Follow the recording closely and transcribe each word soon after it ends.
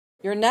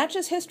Your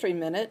Natchez History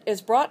Minute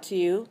is brought to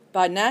you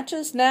by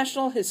Natchez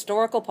National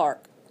Historical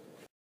Park.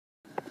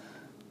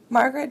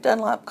 Margaret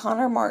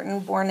Martin,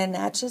 born in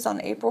Natchez on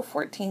April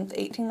 14,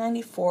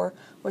 1894,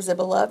 was a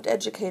beloved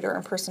educator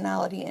and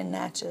personality in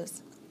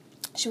Natchez.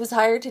 She was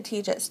hired to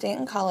teach at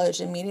Stanton College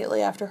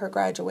immediately after her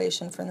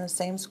graduation from the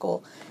same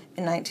school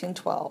in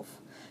 1912.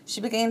 She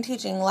began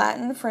teaching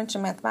Latin, French,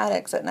 and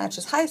mathematics at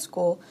Natchez High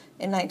School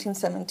in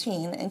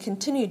 1917 and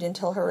continued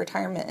until her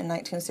retirement in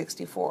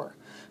 1964.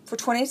 For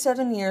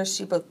 27 years,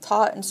 she both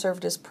taught and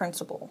served as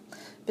principal.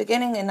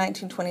 Beginning in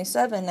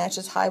 1927,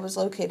 Natchez High was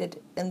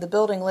located in the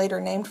building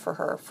later named for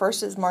her,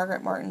 first as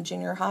Margaret Martin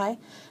Junior High,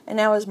 and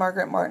now as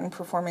Margaret Martin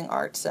Performing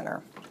Arts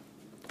Center.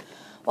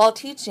 While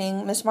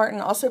teaching, Miss Martin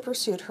also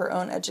pursued her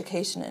own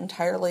education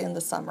entirely in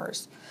the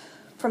summers.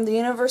 From the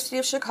University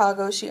of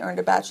Chicago, she earned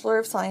a Bachelor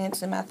of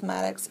Science in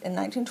Mathematics in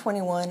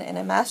 1921 and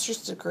a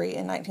master's degree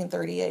in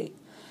 1938.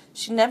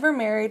 She never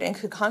married and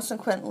could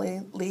consequently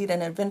lead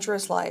an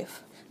adventurous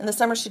life. In the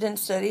summer she didn't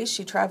study,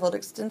 she traveled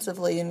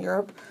extensively in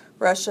Europe,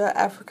 Russia,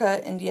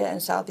 Africa, India,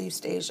 and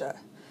Southeast Asia.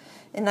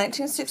 In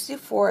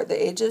 1964, at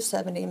the age of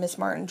 70, Miss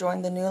Martin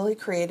joined the newly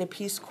created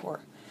Peace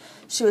Corps.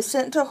 She was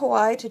sent to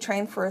Hawaii to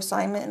train for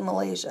assignment in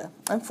Malaysia.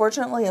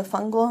 Unfortunately, a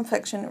fungal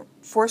infection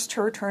forced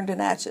her return to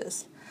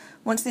Natchez.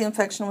 Once the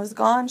infection was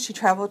gone, she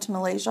traveled to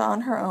Malaysia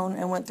on her own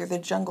and went through the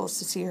jungles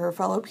to see her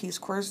fellow Peace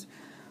Corps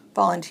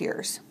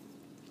volunteers.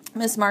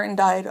 Miss Martin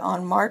died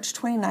on March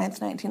 29,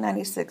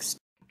 1996.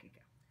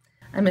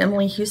 I'm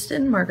Emily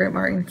Huston, Margaret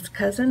Martin's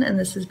cousin, and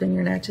this has been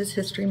your Natchez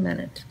History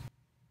Minute.